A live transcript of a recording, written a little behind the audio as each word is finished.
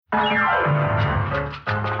Hi,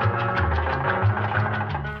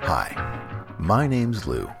 my name's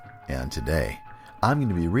Lou, and today I'm going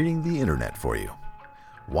to be reading the internet for you.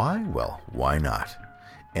 Why? Well, why not?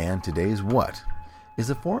 And today's what is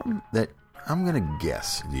a forum that I'm going to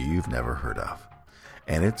guess you've never heard of,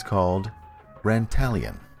 and it's called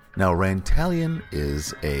Rantalian. Now, Rantalian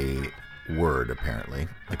is a word, apparently,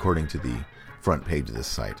 according to the front page of this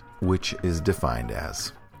site, which is defined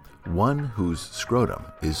as one whose scrotum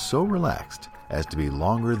is so relaxed as to be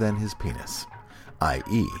longer than his penis,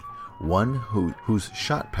 i.e., one whose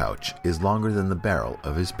shot pouch is longer than the barrel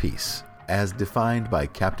of his piece, as defined by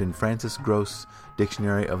Captain Francis Gross,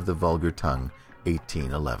 Dictionary of the Vulgar Tongue,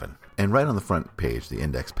 1811. And right on the front page, the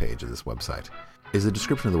index page of this website, is a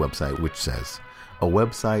description of the website which says, a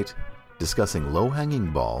website discussing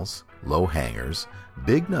low-hanging balls, low hangers,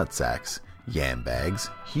 big nutsacks, yam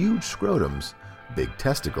bags, huge scrotums, big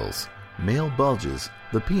testicles, male bulges,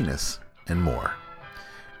 the penis, and more.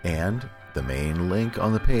 And the main link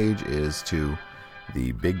on the page is to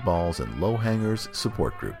the Big Balls and Low Hangers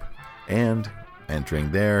support group. And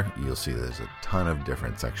entering there, you'll see there's a ton of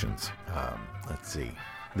different sections. Let's see.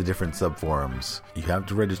 The different subforums. You have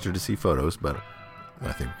to register to see photos, but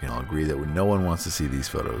I think we can all agree that no one wants to see these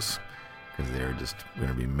photos because they're just going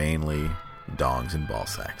to be mainly dongs and ball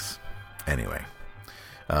sacks. Anyway,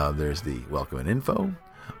 there's the welcome and info,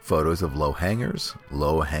 photos of low hangers,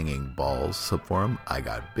 low hanging balls subforum, I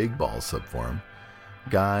got big balls subforum,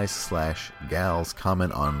 guys/gals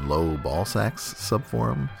comment on low ball sacks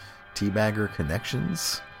subforum, teabagger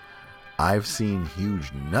connections, I've seen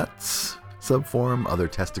huge nuts subforum, other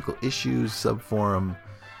testicle issues subforum.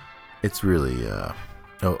 It's really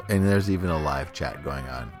oh, and there's even a live chat going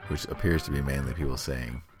on, which appears to be mainly people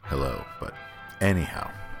saying hello. But anyhow,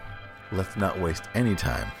 let's not waste any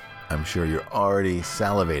time. I'm sure you're already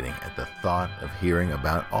salivating at the thought of hearing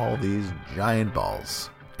about all these giant balls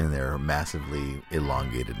and their massively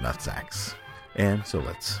elongated nutsacks. And so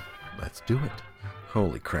let's do it.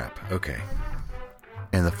 Holy crap. Okay.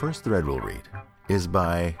 And the first thread we'll read is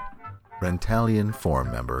by Rantalian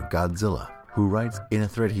forum member Godzilla, who writes in a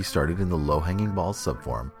thread he started in the Low Hanging Balls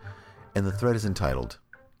subforum, and the thread is entitled,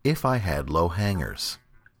 If I Had Low Hangers.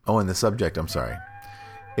 Oh, and the subject,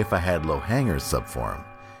 If I Had Low Hangers subforum,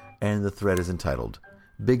 and the thread is entitled,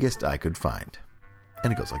 Biggest I Could Find.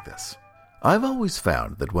 And it goes like this. I've always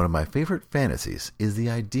found that one of my favorite fantasies is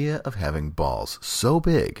the idea of having balls so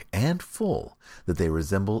big and full that they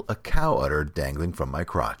resemble a cow udder dangling from my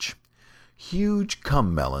crotch. Huge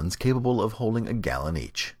cum melons capable of holding a gallon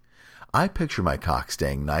each. I picture my cock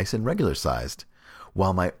staying nice and regular sized,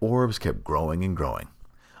 while my orbs kept growing and growing.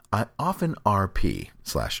 I often RP,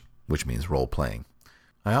 which means role playing.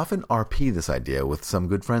 I often RP this idea with some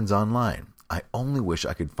good friends online. I only wish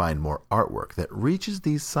I could find more artwork that reaches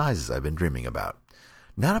these sizes I've been dreaming about.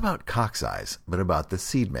 Not about cock size, but about the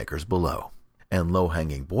seed makers below. And Low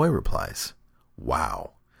Hanging Boy replies,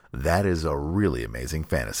 Wow, that is a really amazing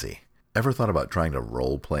fantasy. Ever thought about trying to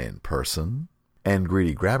role play in person? And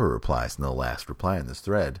Greedy Grabber replies in the last reply in this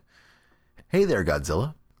thread, Hey there,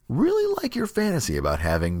 Godzilla. Really like your fantasy about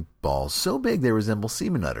having balls so big they resemble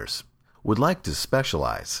semen udders. Would like to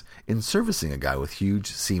specialize in servicing a guy with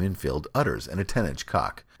huge semen-filled udders and a 10-inch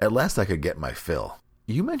cock. At last I could get my fill.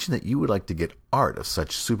 You mentioned that you would like to get art of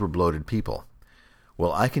such super bloated people.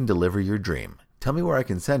 Well, I can deliver your dream. Tell me where I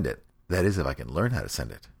can send it. That is, if I can learn how to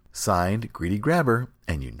send it. Signed, Greedy Grabber,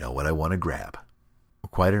 and you know what I want to grab.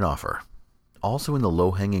 Quite an offer. Also in the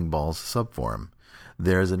Low Hanging Balls subforum,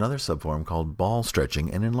 there is another subforum called Ball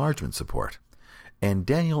Stretching and Enlargement Support. And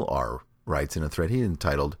Daniel R. writes in a thread he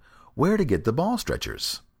entitled, Where to Get the Ball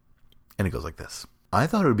Stretchers? And it goes like this. I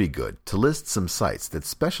thought it would be good to list some sites that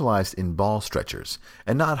specialized in ball stretchers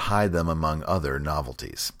and not hide them among other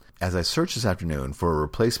novelties. As I searched this afternoon for a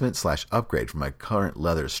replacement/upgrade for my current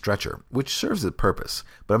leather stretcher, which serves its purpose,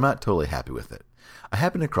 but I'm not totally happy with it, I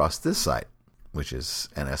happened across this site, which is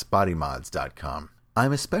nsbodymods.com.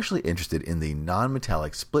 I'm especially interested in the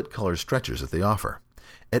non-metallic split-color stretchers that they offer.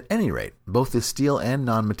 At any rate, both the steel and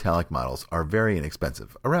non-metallic models are very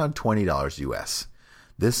inexpensive, around $20 US.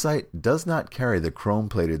 This site does not carry the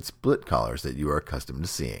chrome-plated split collars that you are accustomed to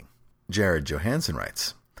seeing. Jared Johansson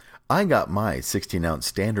writes, I got my 16-ounce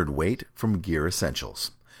standard weight from Gear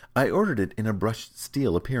Essentials. I ordered it in a brushed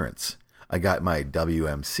steel appearance. I got my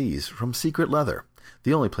WMCs from Secret Leather,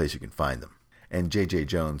 the only place you can find them. And JJ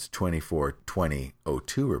Jones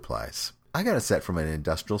 242002 replies, I got a set from an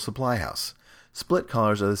industrial supply house. Split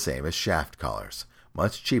collars are the same as shaft collars.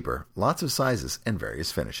 Much cheaper, lots of sizes, and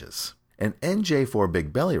various finishes. And NJ4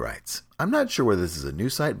 Big Belly writes, I'm not sure whether this is a new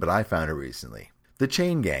site, but I found it recently.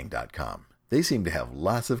 TheChainGang.com. They seem to have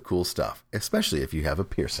lots of cool stuff, especially if you have a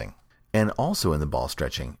piercing. And also in the ball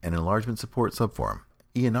stretching and enlargement support subforum,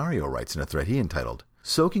 Ionario writes in a thread he entitled,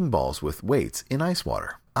 Soaking balls with weights in ice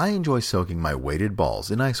water. I enjoy soaking my weighted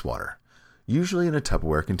balls in ice water, usually in a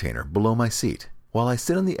Tupperware container below my seat, while I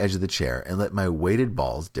sit on the edge of the chair and let my weighted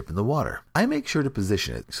balls dip in the water. I make sure to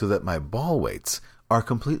position it so that my ball weights are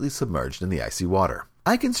completely submerged in the icy water.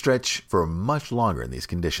 I can stretch for much longer in these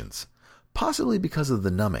conditions, possibly because of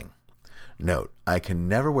the numbing. Note, I can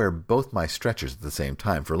never wear both my stretchers at the same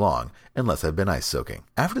time for long unless I've been ice soaking.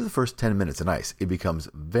 After the first 10 minutes in ice, it becomes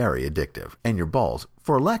very addictive, and your balls,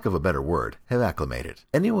 for lack of a better word, have acclimated.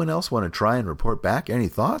 Anyone else want to try and report back any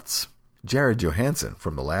thoughts? Jared Johansson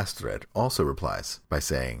from the last thread also replies by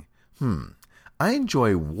saying, I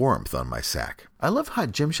enjoy warmth on my sack. I love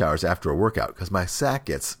hot gym showers after a workout because my sack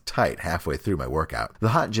gets tight halfway through my workout. The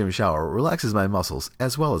hot gym shower relaxes my muscles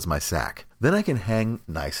as well as my sack. Then I can hang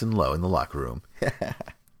nice and low in the locker room.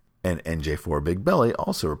 And NJ4 Big Belly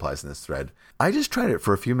also replies in this thread, I just tried it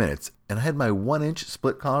for a few minutes and I had my 1-inch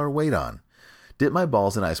split collar weight on. Dipped my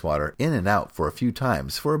balls in ice water in and out for a few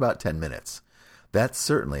times for about 10 minutes. That's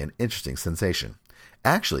certainly an interesting sensation.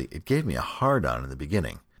 Actually, it gave me a hard-on in the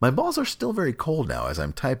beginning. My balls are still very cold now as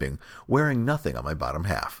I'm typing, wearing nothing on my bottom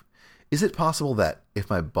half. Is it possible that if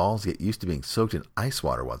my balls get used to being soaked in ice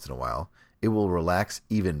water once in a while, it will relax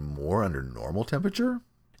even more under normal temperature?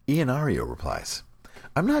 Ionario replies,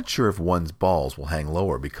 I'm not sure if one's balls will hang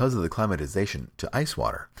lower because of the climatization to ice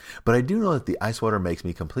water, but I do know that the ice water makes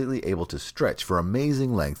me completely able to stretch for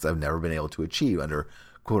amazing lengths I've never been able to achieve under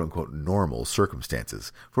quote-unquote normal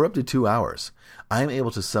circumstances for up to 2 hours. I am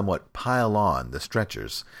able to somewhat pile on the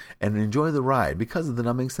stretchers and enjoy the ride because of the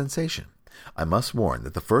numbing sensation. I must warn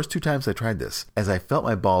that the first 2 times I tried this, as I felt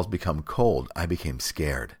my balls become cold, I became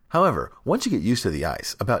scared. However, once you get used to the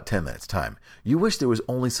ice, about 10 minutes time, you wish there was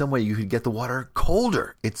only some way you could get the water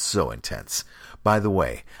colder. It's so intense. By the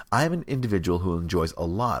way, I am an individual who enjoys a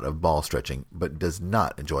lot of ball stretching, but does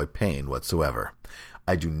not enjoy pain whatsoever.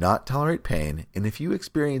 I do not tolerate pain, and if you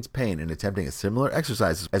experience pain in attempting a similar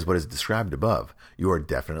exercise as what is described above, you are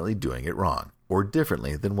definitely doing it wrong, or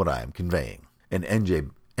differently than what I am conveying. And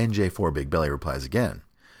NJ4 Big Belly replies again,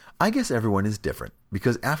 I guess everyone is different,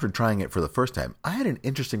 because after trying it for the first time, I had an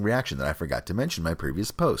interesting reaction that I forgot to mention in my previous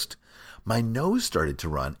post. My nose started to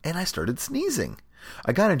run, and I started sneezing.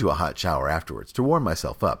 I got into a hot shower afterwards to warm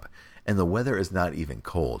myself up, and the weather is not even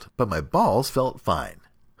cold, but my balls felt fine.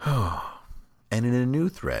 And in a new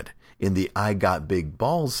thread, in the I Got Big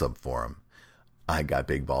Balls subforum,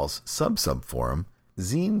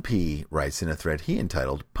 Zine P writes in a thread he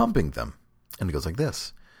entitled Pumping Them. And it goes like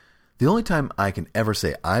this. The only time I can ever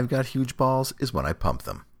say I've got huge balls is when I pump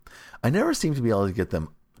them. I never seem to be able to get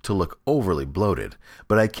them to look overly bloated,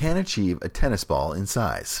 but I can achieve a tennis ball in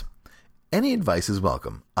size. Any advice is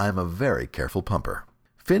welcome. I'm a very careful pumper.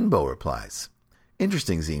 Finbo replies,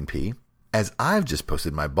 Interesting, Zine P. As I've just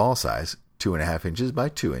posted my ball size, 2.5 inches by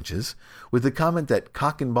 2 inches, with the comment that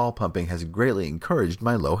cock and ball pumping has greatly encouraged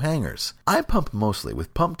my low hangers. I pump mostly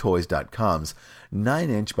with pumptoys.com's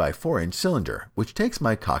 9-inch by 4-inch cylinder, which takes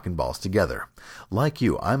my cock and balls together. Like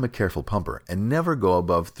you, I'm a careful pumper and never go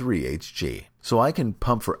above 3 Hg, so I can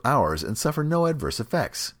pump for hours and suffer no adverse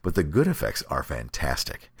effects. But the good effects are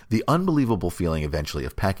fantastic. The unbelievable feeling eventually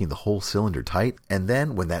of packing the whole cylinder tight, and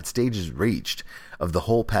then when that stage is reached, of the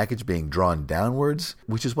whole package being drawn downwards,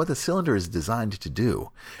 which is what the cylinder is designed to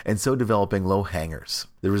do, and so developing low hangers.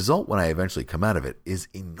 The result when I eventually come out of it is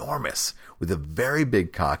enormous, with a very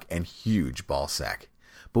big cock and huge ball sack,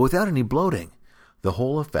 but without any bloating. The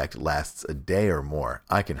whole effect lasts a day or more.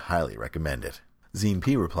 I can highly recommend it. Zine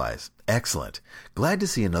P replies, Excellent. Glad to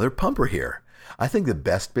see another pumper here. I think the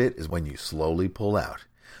best bit is when you slowly pull out.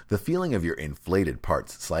 The feeling of your inflated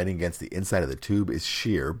parts sliding against the inside of the tube is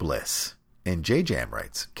sheer bliss. And JJam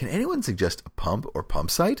writes, Can anyone suggest a pump or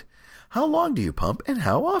pump site? How long do you pump and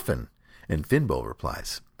how often? And Finbo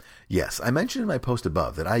replies, Yes, I mentioned in my post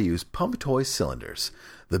above that I use Pump Toys cylinders,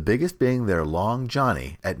 the biggest being their Long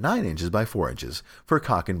Johnny at 9 inches by 4 inches for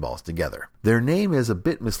cock and balls together. Their name is a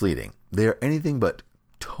bit misleading. They are anything but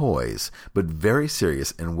toys, but very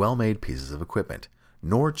serious and well-made pieces of equipment.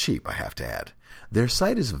 Nor cheap, I have to add. Their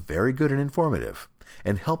site is very good and informative,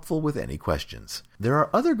 and helpful with any questions. There are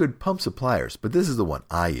other good pump suppliers, but this is the one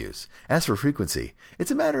I use. As for frequency,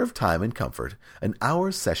 it's a matter of time and comfort. An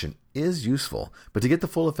hour's session is useful, but to get the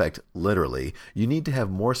full effect, literally, you need to have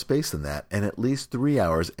more space than that and at least 3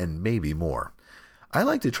 hours and maybe more. I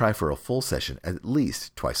like to try for a full session at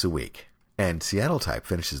least twice a week. And Seattle Type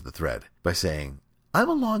finishes the thread by saying, I'm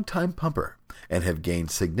a long-time pumper and have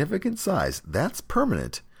gained significant size that's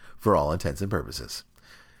permanent for all intents and purposes.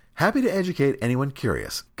 Happy to educate anyone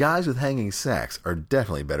curious. Guys with hanging sacks are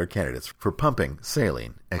definitely better candidates for pumping,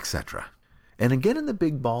 sailing, etc. And again in the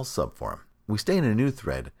big balls subforum, we stay in a new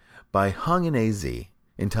thread by Hung in AZ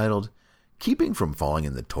entitled, Keeping from Falling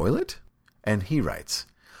in the Toilet? And he writes,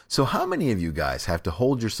 so how many of you guys have to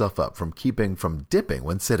hold yourself up from keeping from dipping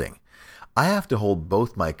when sitting? I have to hold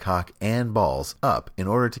both my cock and balls up in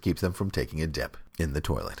order to keep them from taking a dip in the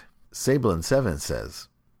toilet. Sablin7 says,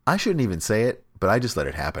 I shouldn't even say it, but I just let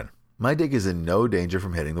it happen. My dick is in no danger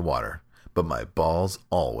from hitting the water, but my balls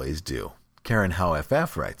always do. Karen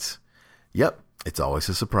HowFF writes, yep, it's always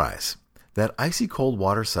a surprise. That icy cold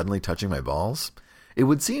water suddenly touching my balls? It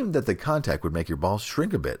would seem that the contact would make your balls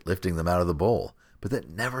shrink a bit, lifting them out of the bowl, but that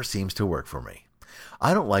never seems to work for me.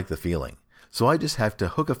 I don't like the feeling, so I just have to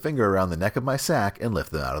hook a finger around the neck of my sack and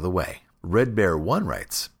lift them out of the way. Red Bear 1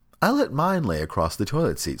 writes, I let mine lay across the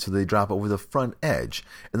toilet seat so they drop over the front edge,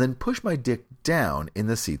 and then push my dick down in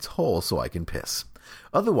the seat's hole so I can piss.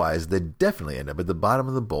 Otherwise, they'd definitely end up at the bottom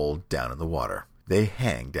of the bowl down in the water. They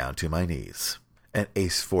hang down to my knees. And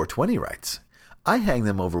Ace420 writes, I hang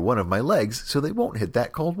them over one of my legs so they won't hit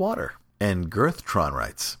that cold water. And Girthtron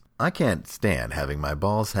writes, I can't stand having my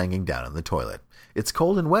balls hanging down in the toilet. It's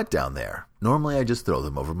cold and wet down there. Normally I just throw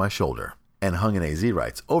them over my shoulder. And Hung in AZ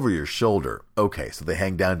writes, over your shoulder. Okay, so they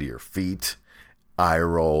hang down to your feet. Eye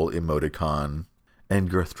roll emoticon. And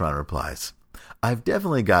Girthtron replies, I've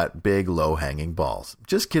definitely got big, low-hanging balls.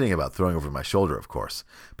 Just kidding about throwing over my shoulder, of course.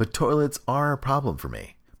 But toilets are a problem for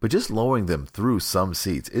me. But just lowering them through some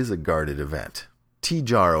seats is a guarded event.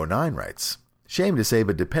 Tjar09 writes, shame to say,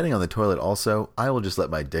 but depending on the toilet also, I will just let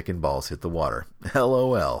my dick and balls hit the water.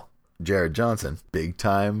 LOL. Jared Johnson,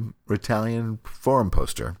 big-time Italian forum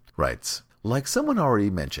poster, writes, like someone already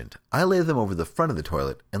mentioned, I lay them over the front of the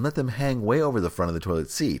toilet and let them hang way over the front of the toilet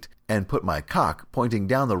seat and put my cock pointing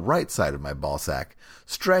down the right side of my ball sack,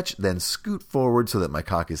 stretch, then scoot forward so that my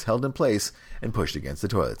cock is held in place and pushed against the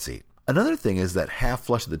toilet seat. Another thing is that half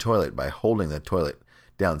flush the toilet by holding the toilet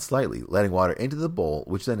down slightly, letting water into the bowl,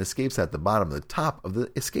 which then escapes at the bottom of the top of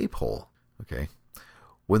the escape hole. Okay.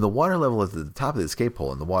 When the water level is at the top of the escape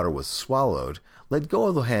hole and the water was swallowed, let go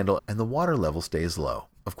of the handle and the water level stays low.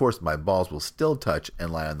 Of course, my balls will still touch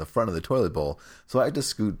and lie on the front of the toilet bowl, so I have to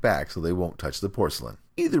scoot back so they won't touch the porcelain.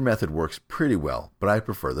 Either method works pretty well, but I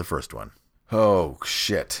prefer the first one. Oh,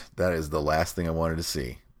 shit. That is the last thing I wanted to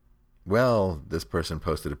see. Well, this person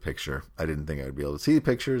posted a picture. I didn't think I would be able to see the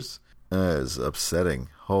pictures. That is upsetting.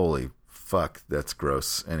 Holy fuck, that's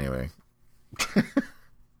gross. Anyway.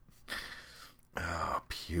 Oh,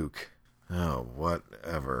 puke. Oh,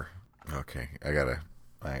 whatever. Okay,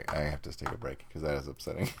 I have to take a break because that is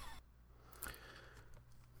upsetting.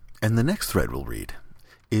 And the next thread we'll read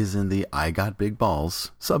is in the I Got Big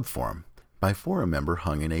Balls subforum by forum member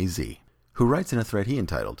Hung in AZ, who writes in a thread he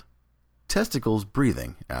entitled, Testicles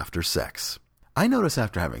Breathing After Sex. I notice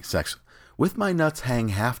after having sex, with my nuts hang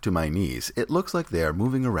half to my knees, it looks like they are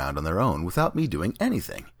moving around on their own without me doing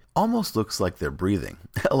anything. Almost looks like they're breathing.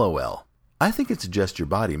 LOL. I think it's just your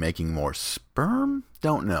body making more sperm?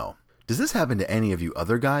 Don't know. Does this happen to any of you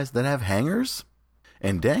other guys that have hangers?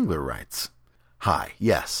 And Dangler writes, Hi,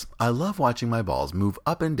 yes, I love watching my balls move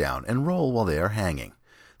up and down and roll while they are hanging.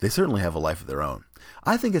 They certainly have a life of their own.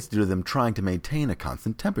 I think it's due to them trying to maintain a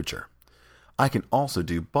constant temperature. I can also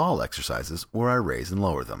do ball exercises where I raise and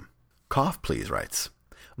lower them. Cough Please writes,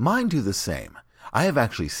 Mine do the same. I have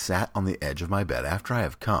actually sat on the edge of my bed after I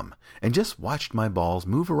have come and just watched my balls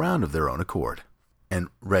move around of their own accord. And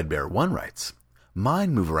Red Bear 1 writes,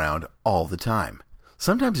 Mine move around all the time.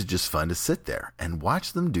 Sometimes it's just fun to sit there and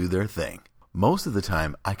watch them do their thing. Most of the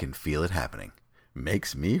time I can feel it happening.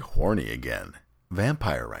 Makes me horny again.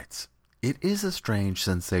 Vampire writes, It is a strange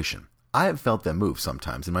sensation. I have felt them move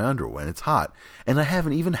sometimes in my underwear when it's hot, and I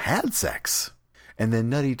haven't even had sex. And then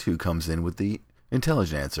Nutty 2 comes in with the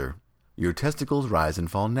intelligent answer, Your testicles rise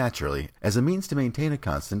and fall naturally as a means to maintain a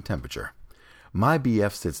constant temperature. My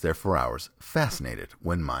BF sits there for hours, fascinated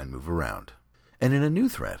when mine move around. And in a new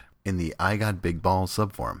thread, in the I Got Big Balls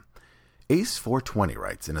subforum, Ace420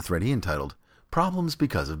 writes in a thread he entitled, Problems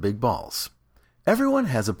Because of Big Balls. Everyone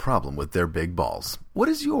has a problem with their big balls. What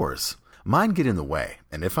is yours? Mine get in the way,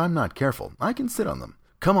 and if I'm not careful, I can sit on them.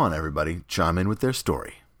 Come on, everybody, chime in with their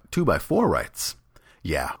story. 2x4 writes,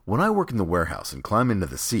 Yeah, when I work in the warehouse and climb into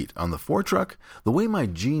the seat on the 4-truck, the way my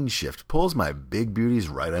gene shift pulls my big beauties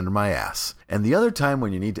right under my ass. And the other time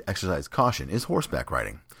when you need to exercise caution is horseback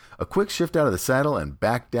riding. A quick shift out of the saddle and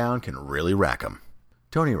back down can really rack 'em.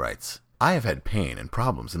 Tony writes, I have had pain and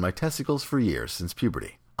problems in my testicles for years since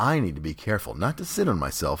puberty. I need to be careful not to sit on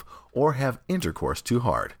myself or have intercourse too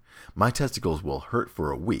hard. My testicles will hurt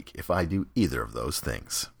for a week if I do either of those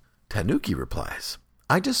things. Tanuki replies,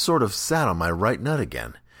 I just sort of sat on my right nut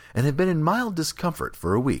again, and have been in mild discomfort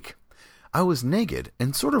for a week. I was naked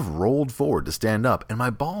and sort of rolled forward to stand up, and my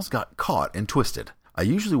balls got caught and twisted. I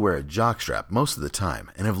usually wear a jockstrap most of the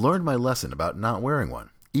time, and have learned my lesson about not wearing one,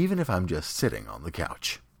 even if I'm just sitting on the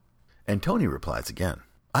couch. And Tony replies again,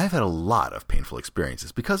 I've had a lot of painful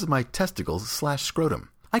experiences because of my testicles/scrotum.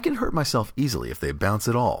 I can hurt myself easily if they bounce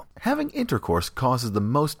at all. Having intercourse causes the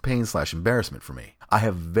most pain/embarrassment for me. I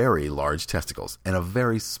have very large testicles and a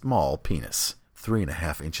very small penis,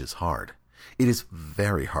 3.5 inches hard. It is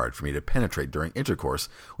very hard for me to penetrate during intercourse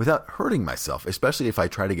without hurting myself, especially if I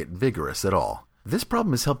try to get vigorous at all. This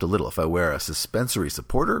problem is helped a little if I wear a suspensory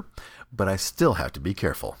supporter, but I still have to be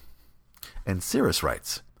careful. And Cirrus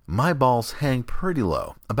writes, my balls hang pretty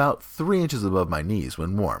low, about 3 inches above my knees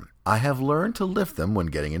when warm. I have learned to lift them when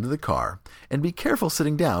getting into the car, and be careful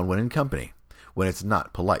sitting down when in company, when it's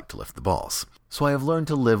not polite to lift the balls. So I have learned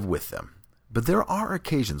to live with them. But there are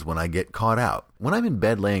occasions when I get caught out. When I'm in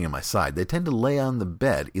bed laying on my side, they tend to lay on the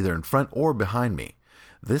bed either in front or behind me.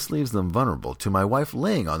 This leaves them vulnerable to my wife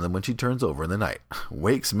laying on them when she turns over in the night.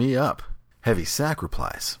 Wakes me up. Heavy Sack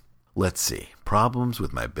replies, let's see, problems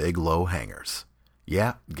with my big low hangers.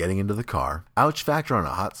 Yeah, getting into the car. Ouch factor on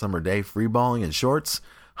a hot summer day, freeballing in shorts.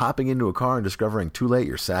 Hopping into a car and discovering too late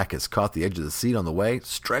your sack has caught the edge of the seat on the way,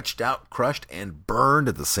 stretched out, crushed, and burned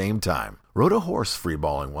at the same time. Rode a horse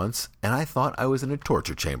freeballing once, and I thought I was in a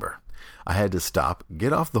torture chamber. I had to stop,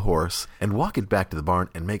 get off the horse, and walk it back to the barn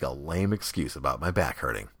and make a lame excuse about my back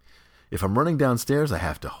hurting. If I'm running downstairs, I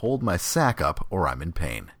have to hold my sack up or I'm in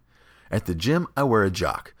pain. At the gym, I wear a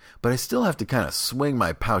jock, but I still have to kind of swing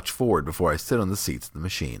my pouch forward before I sit on the seats of the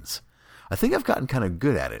machines. I think I've gotten kind of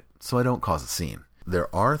good at it, so I don't cause a scene.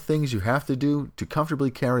 There are things you have to do to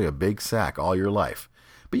comfortably carry a big sack all your life,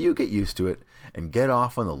 but you get used to it and get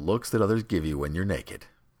off on the looks that others give you when you're naked.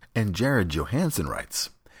 And Jared Johansson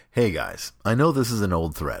writes, hey guys, I know this is an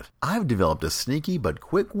old thread. I've developed a sneaky but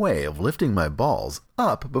quick way of lifting my balls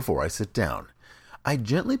up before I sit down. I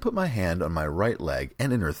gently put my hand on my right leg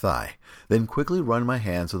and inner thigh, then quickly run my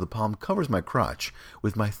hand so the palm covers my crotch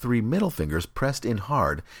with my 3 middle fingers pressed in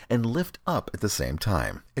hard and lift up at the same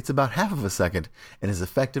time. It's about half of a second and is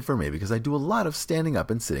effective for me because I do a lot of standing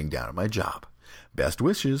up and sitting down at my job. Best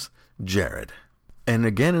wishes, Jared. And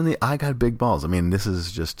again in the I Got Big Balls. I mean, this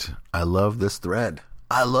is just, I love this thread.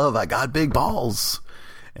 I got big balls.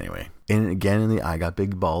 Anyway, and again in the I Got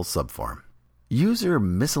Big Balls subform. User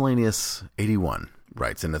Miscellaneous81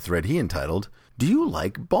 writes in a thread he entitled, do you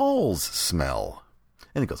like balls smell?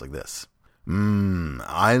 And it goes like this.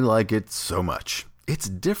 I like it so much. It's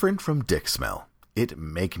different from dick smell. It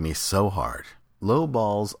make me so hard.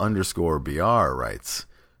 Lowballs_BR writes,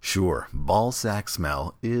 sure, ball sack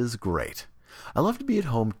smell is great. I love to be at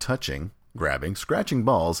home touching, grabbing, scratching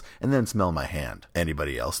balls, and then smell my hand.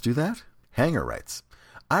 Anybody else do that? Hanger writes,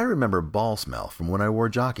 I remember ball smell from when I wore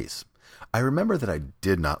jockeys. I remember that I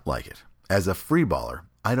did not like it. As a free baller,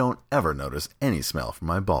 I don't ever notice any smell from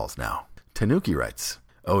my balls now. Tanuki writes,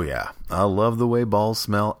 oh yeah, I love the way balls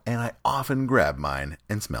smell, and I often grab mine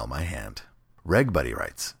and smell my hand. Reg Buddy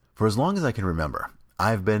writes, for as long as I can remember,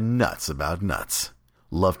 I've been nuts about nuts.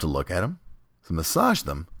 Love to look at them, massage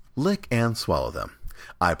them, lick and swallow them.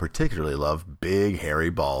 I particularly love big hairy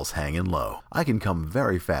balls hanging low. I can come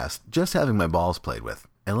very fast just having my balls played with,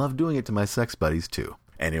 and love doing it to my sex buddies too.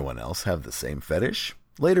 Anyone else have the same fetish?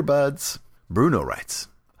 Later, buds. Bruno writes,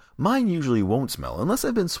 mine usually won't smell unless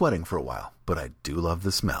I've been sweating for a while, but I do love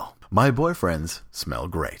the smell. My boyfriends smell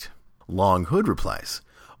great. Long Hood replies,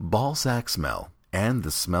 ball sack smell and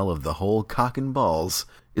the smell of the whole cock and balls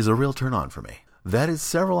is a real turn on for me. That is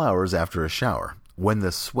several hours after a shower when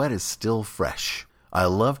the sweat is still fresh. I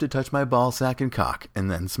love to touch my ball sack and cock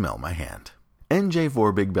and then smell my hand.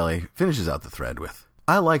 NJ4 Big Belly finishes out the thread with,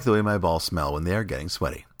 I like the way my balls smell when they are getting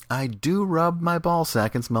sweaty. I do rub my ball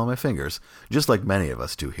sack and smell my fingers, just like many of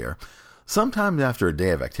us do here. Sometimes after a day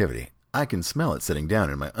of activity, I can smell it sitting down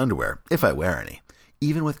in my underwear, if I wear any,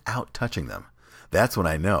 even without touching them. That's when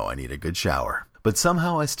I know I need a good shower. But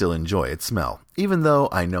somehow I still enjoy its smell, even though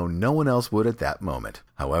I know no one else would at that moment.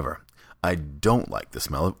 However, I don't like the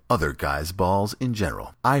smell of other guys' balls in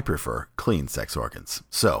general. I prefer clean sex organs.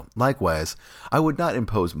 So, likewise, I would not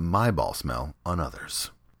impose my ball smell on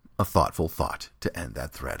others. A thoughtful thought to end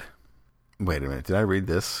that thread. Wait a minute, did I read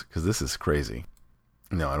this? Because this is crazy.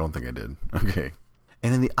 No, I don't think I did. Okay.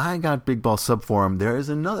 And in the I Got Big Ball subforum, there is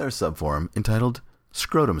another subforum entitled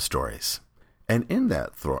Scrotum Stories. And in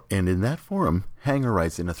that forum, Hanger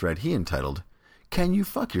writes in a thread he entitled, Can You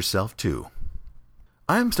Fuck Yourself Too?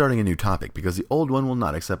 I'm starting a new topic because the old one will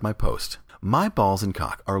not accept my post. My balls and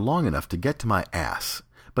cock are long enough to get to my ass,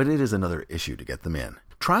 but it is another issue to get them in.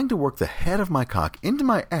 Trying to work the head of my cock into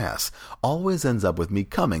my ass always ends up with me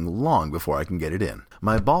coming long before I can get it in.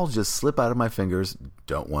 My balls just slip out of my fingers,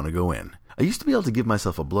 don't want to go in. I used to be able to give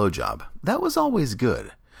myself a blowjob. That was always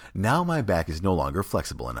good. Now my back is no longer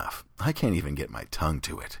flexible enough. I can't even get my tongue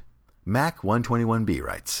to it. Mac121B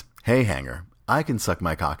writes, Hey Hanger, I can suck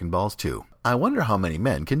my cock and balls too. I wonder how many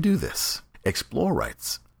men can do this. Explore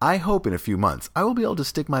writes, I hope in a few months I will be able to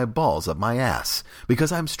stick my balls up my ass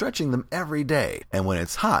because I'm stretching them every day, and when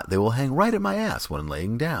it's hot they will hang right at my ass when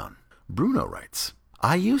laying down. Bruno writes,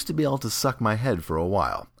 I used to be able to suck my head for a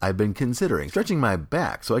while. I've been considering stretching my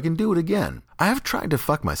back so I can do it again. I have tried to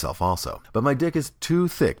fuck myself also, but my dick is too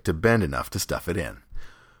thick to bend enough to stuff it in.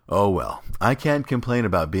 Oh well, I can't complain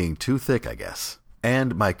about being too thick, I guess.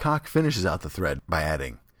 And my cock finishes out the thread by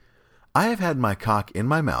adding, I have had my cock in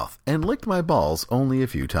my mouth and licked my balls only a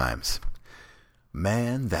few times.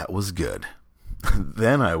 Man, that was good.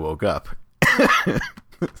 Then I woke up.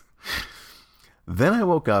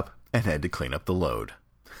 And had to clean up the load.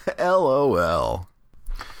 LOL.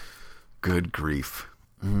 Good grief.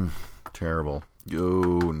 Terrible.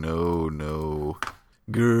 Oh, no.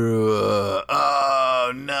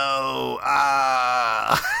 Oh, no.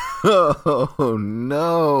 Oh,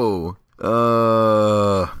 no.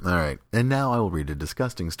 Alright. And now I will read a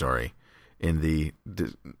disgusting story in the...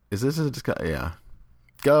 Is this a disgusting... Yeah.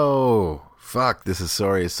 Go! Fuck, this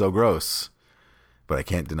story is so gross. But I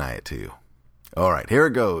can't deny it to you. Alright, here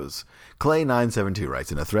it goes. Clay972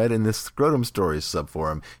 writes in a thread in this Scrotum Stories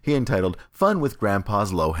subforum he entitled Fun with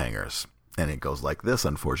Grandpa's Low Hangers. And it goes like this,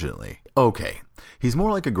 unfortunately. Okay, he's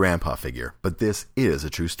more like a grandpa figure, but this is a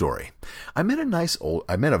true story. I met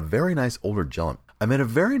a very nice older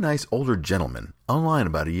gentleman online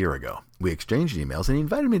about a year ago. We exchanged emails and he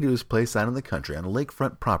invited me to his place out in the country on a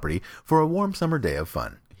lakefront property for a warm summer day of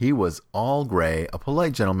fun. He was all gray, a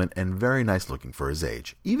polite gentleman, and very nice looking for his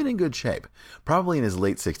age, even in good shape, probably in his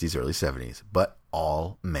late 60s, early 70s, but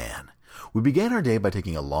all man. We began our day by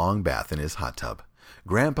taking a long bath in his hot tub.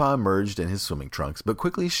 Grandpa emerged in his swimming trunks, but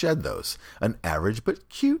quickly shed those. An average but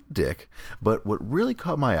cute dick, but what really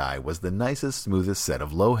caught my eye was the nicest, smoothest set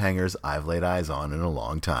of low hangers I've laid eyes on in a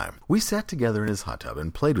long time. We sat together in his hot tub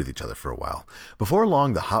and played with each other for a while. Before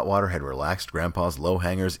long, the hot water had relaxed Grandpa's low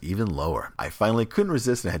hangers even lower. I finally couldn't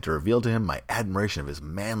resist and had to reveal to him my admiration of his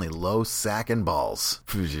manly low sack and balls.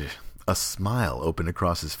 A smile opened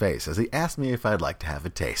across his face as he asked me if I'd like to have a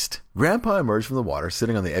taste. Grandpa emerged from the water,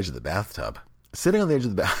 sitting on the edge of the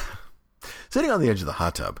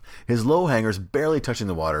hot tub, his low hangers barely touching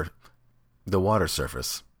the water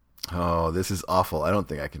surface. Oh, this is awful. I don't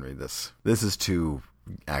think I can read this. This is too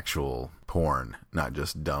actual porn, not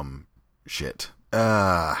just dumb shit.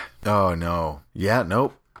 Oh no. Yeah,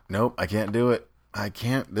 nope, I can't do it. I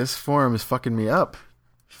can't. This forum is fucking me up.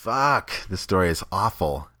 Fuck. This story is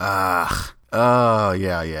awful. Oh,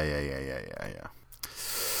 yeah.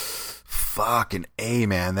 Fucking A,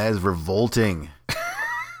 man. That is revolting.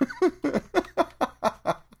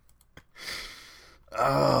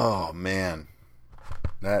 Oh, man.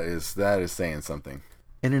 That is saying something.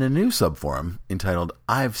 And in a new subforum entitled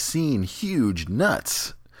I've Seen Huge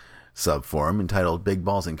Nuts subforum entitled Big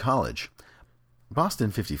Balls in College,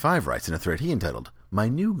 Boston55 writes in a thread he entitled My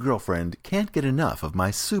New Girlfriend Can't Get Enough of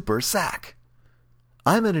My Super Sack.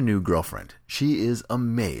 I met a new girlfriend. She is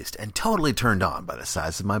amazed and totally turned on by the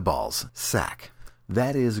size of my balls. Sack.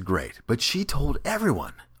 That is great, but she told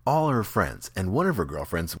everyone, all her friends, and one of her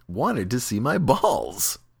girlfriends wanted to see my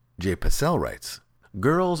balls. Jay Passell writes,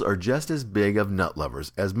 Girls are just as big of nut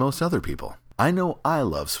lovers as most other people. I know I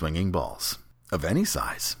love swinging balls. Of any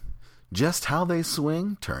size. Just how they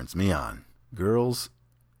swing turns me on. Girls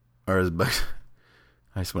are as big...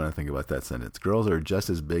 I just want to think about that sentence. Girls are just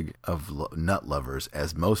as big of nut lovers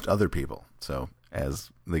as most other people. So, as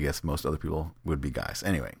I guess most other people would be guys.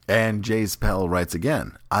 Anyway. And Jay's Pell writes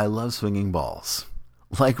again, I love swinging balls.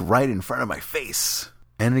 Like right in front of my face.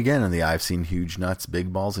 And again in the I've Seen Huge Nuts,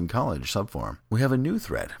 Big Balls in College subforum, we have a new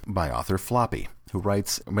thread by author Floppy, who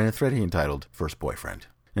writes in a thread he entitled First Boyfriend.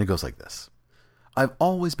 And it goes like this. I've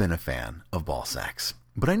always been a fan of ball sacks,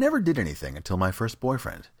 but I never did anything until my first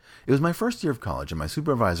boyfriend. It was my first year of college, and my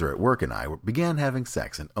supervisor at work and I began having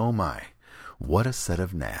sex, and oh my, what a set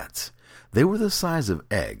of nads. They were the size of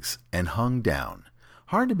eggs and hung down.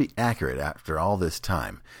 Hard to be accurate after all this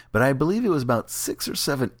time, but I believe it was about 6 or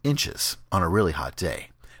 7 inches on a really hot day,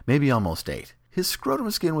 maybe almost 8. His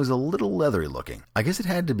scrotum skin was a little leathery looking. I guess it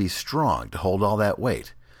had to be strong to hold all that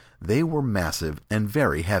weight. They were massive and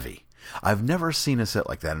very heavy. I've never seen a set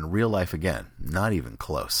like that in real life again, not even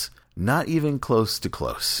close. Not even close to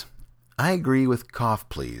close. I agree with Cough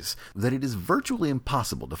Please that it is virtually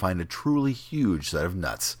impossible to find a truly huge set of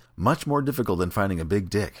nuts, much more difficult than finding a big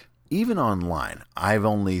dick. Even online, I've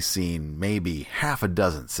only seen maybe half a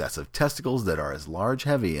dozen sets of testicles that are as large,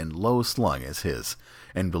 heavy, and low-slung as his.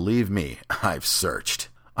 And believe me, I've searched.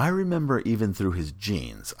 I remember even through his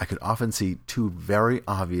jeans, I could often see two very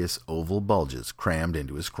obvious oval bulges crammed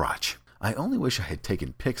into his crotch. I only wish I had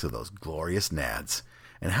taken pics of those glorious nads,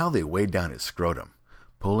 and how they weighed down his scrotum,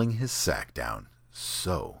 pulling his sack down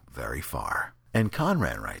so very far. And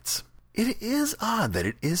Conran writes, "It is odd that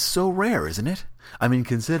it is so rare, isn't it? I mean,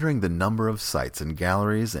 considering the number of sites and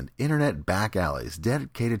galleries and internet back alleys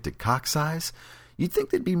dedicated to cock size, you'd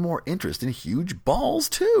think there'd be more interest in huge balls,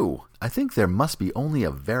 too. I think there must be only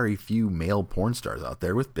a very few male porn stars out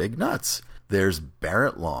there with big nuts. There's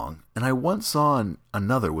Barrett Long, and I once saw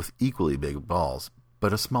another with equally big balls,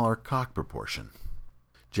 but a smaller cock proportion."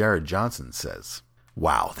 Jared Johnson says,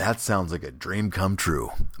 "Wow, that sounds like a dream come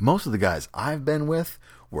true. Most of the guys I've been with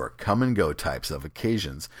were come-and-go types of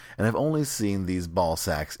occasions, and I've only seen these ball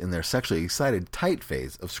sacks in their sexually excited tight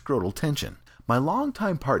phase of scrotal tension. My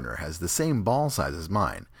longtime partner has the same ball size as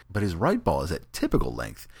mine, but his right ball is at typical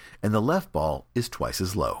length, and the left ball is twice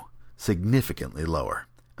as low, significantly lower.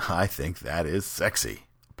 I think that is sexy.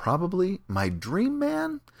 Probably my dream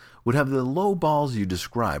man would have the low balls you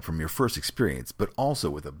described from your first experience, but also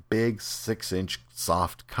with a big 6-inch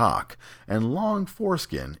soft cock and long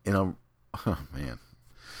foreskin in a... Oh, man.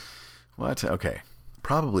 What? Okay.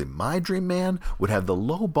 Probably my dream man would have the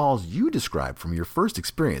low balls you described from your first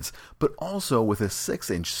experience, but also with a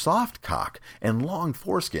 6-inch soft cock and long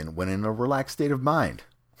foreskin when in a relaxed state of mind.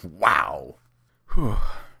 Wow. Whew.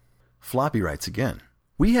 Floppy writes again.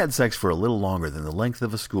 "We had sex for a little longer than the length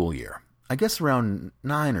of a school year. I guess around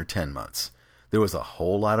 9 or 10 months. There was a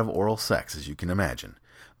whole lot of oral sex, as you can imagine.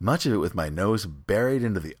 Much of it with my nose buried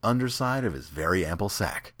into the underside of his very ample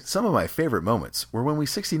sack. Some of my favorite moments were when we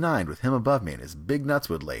 69'd with him above me and his big nuts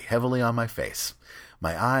would lay heavily on my face.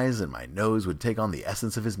 My eyes and my nose would take on the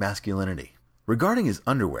essence of his masculinity. Regarding his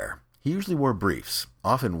underwear, he usually wore briefs,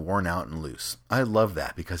 often worn out and loose. I loved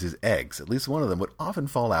that because his eggs, at least one of them, would often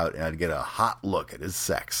fall out and I'd get a hot look at his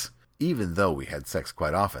sex. Even though we had sex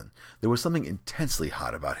quite often, there was something intensely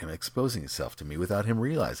hot about him exposing himself to me without him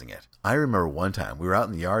realizing it. I remember one time we were out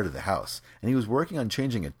in the yard of the house, and he was working on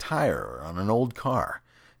changing a tire on an old car.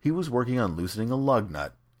 He was working on loosening a lug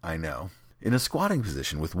nut, I know, in a squatting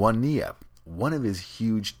position with one knee up. One of his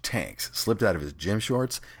huge tanks slipped out of his gym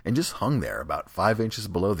shorts and just hung there about 5 inches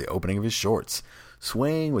below the opening of his shorts,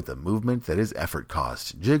 swaying with the movement that his effort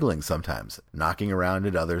caused, jiggling sometimes, knocking around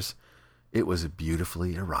at others. It was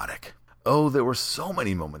beautifully erotic. Oh, there were so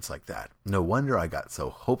many moments like that. No wonder I got so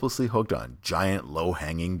hopelessly hooked on giant,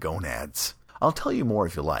 low-hanging gonads. I'll tell you more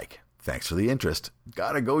if you like. Thanks for the interest.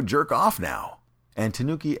 Gotta go jerk off now." And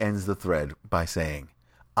Tanuki ends the thread by saying,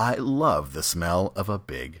 "I love the smell of a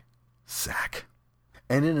big sack."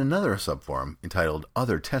 And in another subforum entitled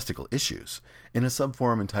Other Testicle Issues, in a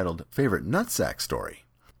subforum entitled Favorite Nutsack Story,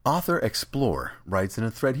 author Explore writes in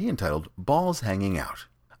a thread he entitled Balls Hanging Out.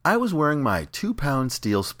 "I was wearing my 2-pound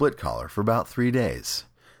steel split collar for about 3 days.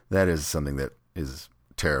 That is something that is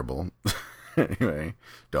terrible. Anyway,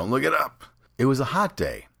 don't look it up. It was a hot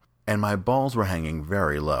day, and my balls were hanging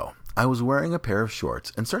very low. I was wearing a pair of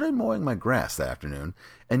shorts and started mowing my grass that afternoon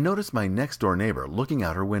and noticed my next-door neighbor looking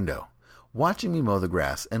out her window, watching me mow the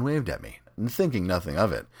grass, and waved at me. And thinking nothing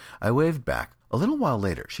of it, I waved back. A little while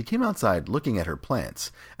later, she came outside looking at her plants,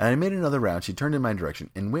 and I made another round. She turned in my direction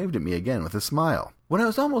and waved at me again with a smile. When I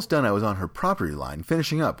was almost done, I was on her property line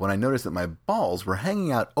finishing up when I noticed that my balls were hanging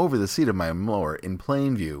out over the seat of my mower in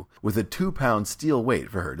plain view with a 2-pound steel weight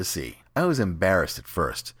for her to see. I was embarrassed at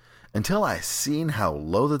first, until I seen how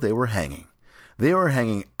low that they were hanging. They were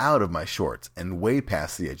hanging out of my shorts and way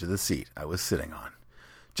past the edge of the seat I was sitting on.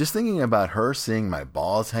 Just thinking about her seeing my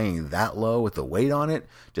balls hanging that low with the weight on it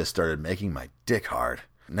just started making my dick hard.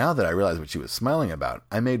 Now that I realized what she was smiling about,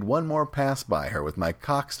 I made one more pass by her with my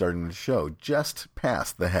cock starting to show just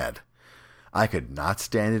past the head. I could not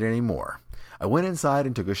stand it anymore. I went inside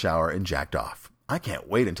and took a shower and jacked off. I can't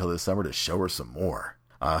wait until this summer to show her some more.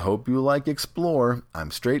 I hope you like Explore. I'm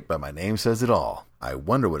straight, but my name says it all. I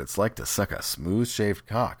wonder what it's like to suck a smooth-shaved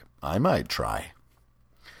cock. I might try."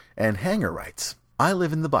 And Hanger writes, "I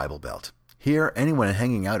live in the Bible Belt. Here, anyone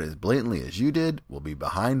hanging out as blatantly as you did will be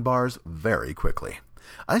behind bars very quickly.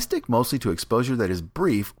 I stick mostly to exposure that is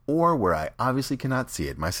brief or where I obviously cannot see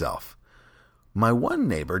it myself. My one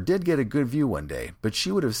neighbor did get a good view one day, but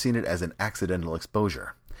she would have seen it as an accidental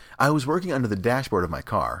exposure. I was working under the dashboard of my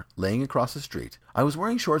car, laying across the street. I was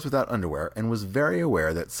wearing shorts without underwear and was very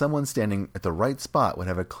aware that someone standing at the right spot would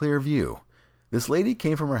have a clear view. This lady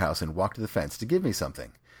came from her house and walked to the fence to give me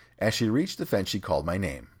something. As she reached the fence, she called my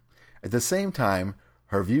name. At the same time,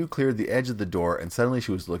 her view cleared the edge of the door, and suddenly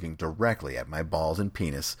she was looking directly at my balls and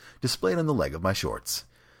penis displayed on the leg of my shorts.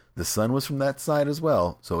 The sun was from that side as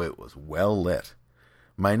well, so it was well lit.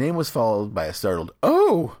 My name was followed by a startled,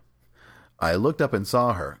 "Oh!" I looked up and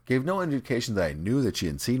saw her, gave no indication that I knew that she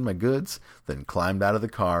had seen my goods, then climbed out of the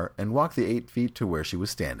car and walked the 8 feet to where she was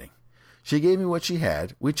standing. She gave me what she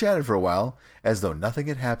had, we chatted for a while, as though nothing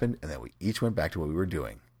had happened, and then we each went back to what we were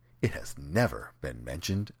doing. It has never been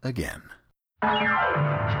mentioned again.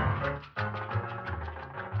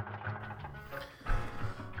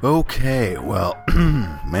 Okay, well,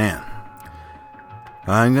 man,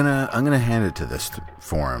 I'm gonna hand it to this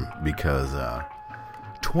forum because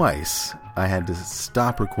twice I had to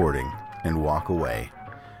stop recording and walk away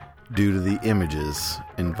due to the images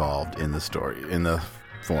involved in the story, in the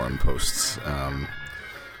forum posts, and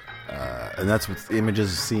that's with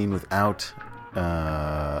images seen without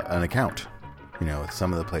an account. You know,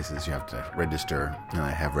 some of the places you have to register, and I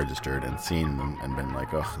have registered and seen them and been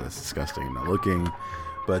like, oh, that's disgusting, and not looking.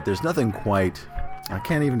 But there's nothing quite, I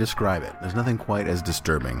can't even describe it. There's nothing quite as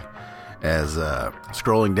disturbing as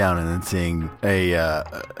scrolling down and then seeing a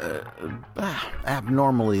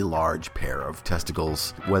abnormally large pair of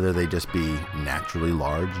testicles, whether they just be naturally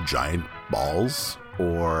large, giant balls,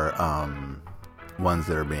 or ones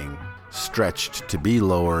that are being stretched to be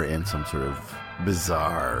lower in some sort of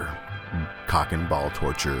bizarre cock and ball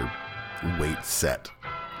torture weight set.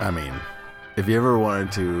 I mean, if you ever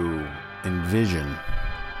wanted to envision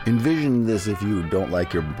this, if you don't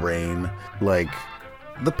like your brain, like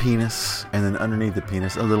the penis, and then underneath the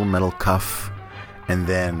penis a little metal cuff, and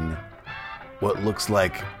then what looks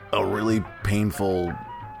like a really painful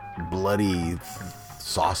bloody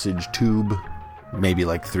sausage tube, maybe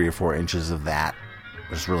like 3 or 4 inches of that,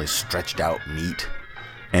 just really stretched out meat,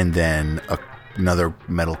 and then another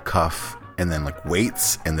metal cuff, and then like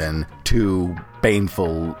weights, and then 2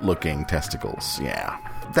 painful looking testicles. Yeah,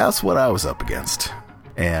 that's what I was up against,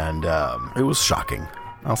 and it was shocking,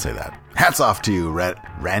 I'll say that. Hats off to you,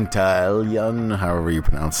 Rantalion, however you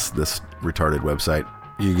pronounce this retarded website.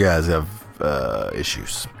 You guys have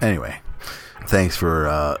issues. Anyway, thanks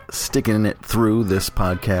for sticking it through this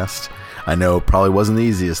podcast. I know it probably wasn't the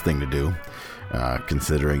easiest thing to do,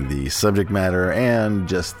 considering the subject matter and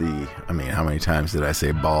just how many times did I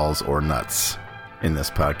say balls or nuts in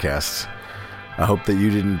this podcast? I hope that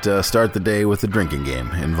you didn't start the day with a drinking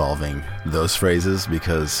game involving those phrases,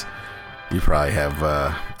 because you probably have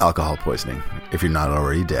alcohol poisoning if you're not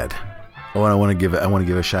already dead. Oh, and I want to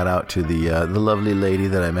give a shout out to the lovely lady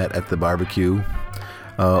that I met at the barbecue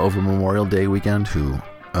over Memorial Day weekend, who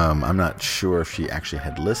I'm not sure if she actually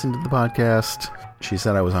had listened to the podcast. She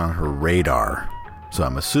said I was on her radar, so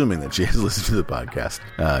I'm assuming that she has listened to the podcast.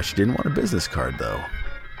 She didn't want a business card, though.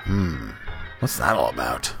 What's that all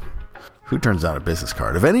about? Who turns down a business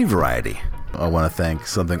card of any variety? I want to thank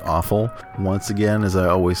Something Awful once again, as I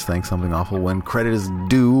always thank Something Awful when credit is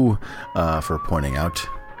due, for pointing out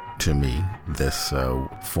to me this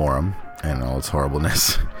forum and all its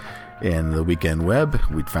horribleness in the Weekend Web.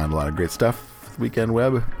 We found a lot of great stuff, Weekend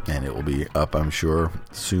Web, and it will be up, I'm sure,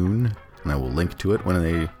 soon. And I will link to it when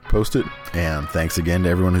they post it. And thanks again to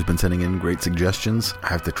everyone who's been sending in great suggestions. I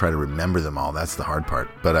have to try to remember them all. That's the hard part.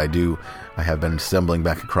 But I have been stumbling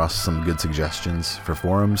back across some good suggestions for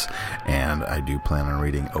forums. And I do plan on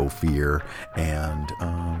reading Ophir and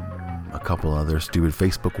a couple other stupid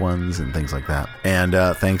Facebook ones and things like that. And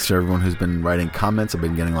thanks to everyone who's been writing comments. I've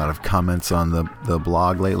been getting a lot of comments on the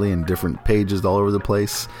blog lately and different pages all over the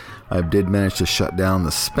place. I did manage to shut down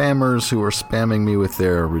the spammers who are spamming me with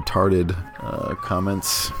their retarded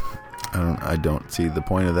comments. I don't see the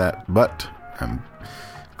point of that, but I'm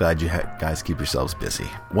glad you guys keep yourselves busy.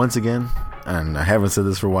 Once again, and I haven't said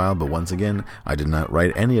this for a while, but once again, I did not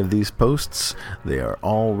write any of these posts. They are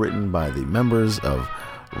all written by the members of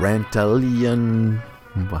Rantalion.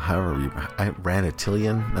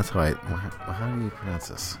 Rantalion? That's how do you pronounce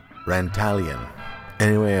this? Rantalion.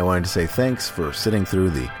 Anyway, I wanted to say thanks for sitting through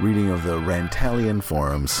the reading of the Rantalion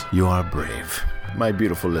forums. You are brave. My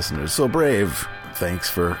beautiful listeners, so brave. Thanks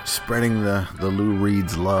for spreading the Lou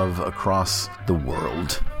Reed's love across the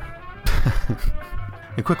world.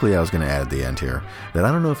 And quickly, I was going to add at the end here that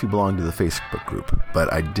I don't know if you belong to the Facebook group,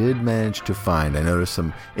 but I did manage to find, I noticed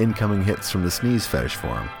some incoming hits from the Sneeze Fetish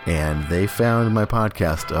forum, and they found my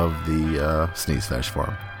podcast of the Sneeze Fetish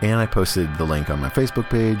forum. And I posted the link on my Facebook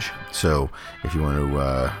page, so if you want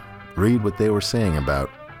to read what they were saying about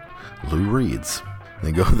Lou Reads.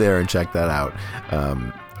 Then go there and check that out.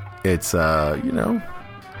 It's,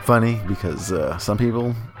 funny because some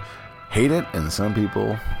people hate it and some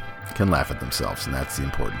people can laugh at themselves, and that's the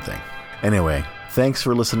important thing. Anyway, thanks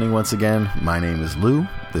for listening once again. My name is Lou.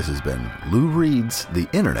 This has been Lou Reads the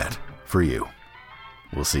Internet for you.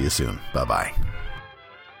 We'll see you soon. Bye-bye.